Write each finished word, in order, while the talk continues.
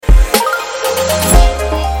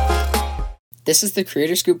This is the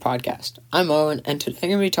Creator Scoop Podcast. I'm Owen, and today I'm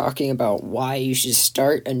going to be talking about why you should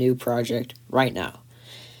start a new project right now.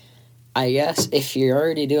 I guess if you're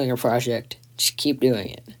already doing a project, just keep doing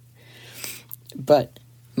it. But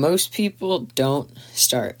most people don't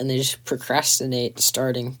start, and they just procrastinate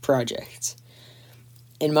starting projects.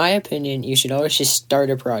 In my opinion, you should always just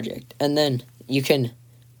start a project, and then you can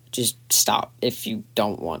just stop if you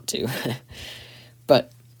don't want to.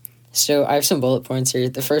 So I have some bullet points here.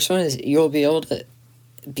 The first one is you'll be able to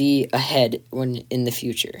be ahead when in the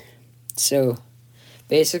future. So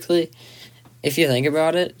basically, if you think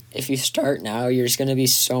about it, if you start now, you're just going to be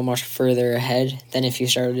so much further ahead than if you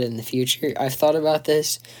started in the future. I've thought about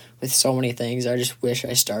this with so many things. I just wish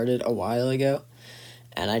I started a while ago,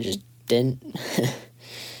 and I just didn't.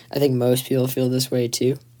 I think most people feel this way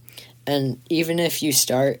too. And even if you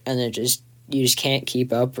start and you just can't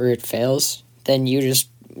keep up or it fails, then you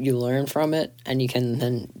learn from it, and you can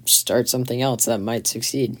then start something else that might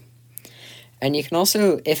succeed. And you can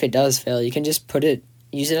also, if it does fail, you can just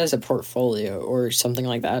use it as a portfolio or something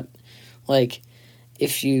like that. Like,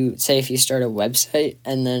 if you start a website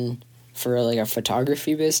and then for like a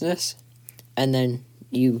photography business, and then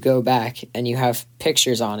you go back and you have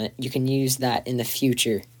pictures on it, you can use that in the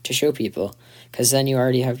future to show people, because then you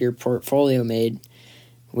already have your portfolio made,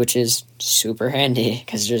 which is super handy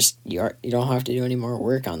because you don't have to do any more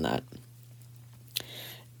work on that.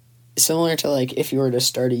 Similar to like if you were to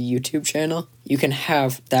start a YouTube channel, you can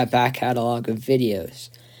have that back catalog of videos.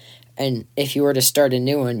 And if you were to start a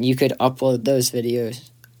new one, you could upload those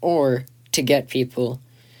videos. Or to get people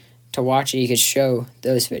to watch it, you could show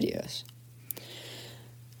those videos.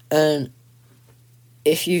 And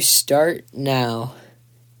if you start now,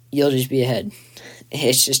 you'll just be ahead.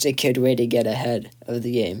 It's just a good way to get ahead of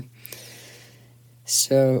the game.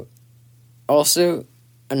 So, also,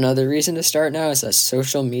 another reason to start now is that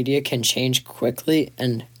social media can change quickly,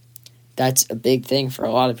 and that's a big thing for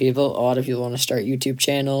a lot of people. A lot of people want to start YouTube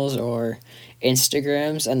channels or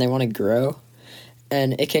Instagrams, and they want to grow,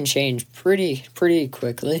 and it can change pretty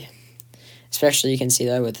quickly. Especially you can see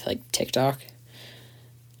that with like TikTok,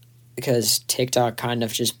 because TikTok kind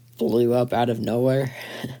of just blew up out of nowhere.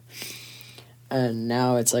 And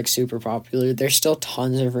now it's like super popular. There's still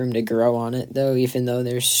tons of room to grow on it though, even though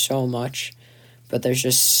there's so much. But there's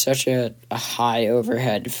just such a high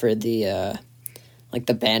overhead for the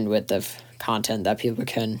the bandwidth of content that people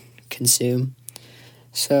can consume.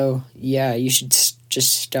 So yeah, you should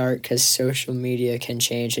just start, because social media can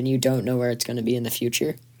change and you don't know where it's going to be in the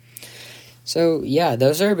future. So yeah,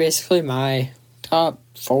 those are basically my top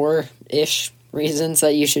 4-ish reasons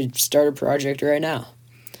that you should start a project right now.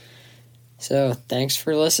 So, thanks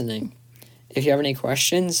for listening. If you have any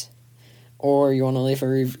questions or you want to leave a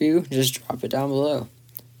review, just drop it down below.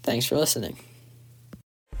 Thanks for listening.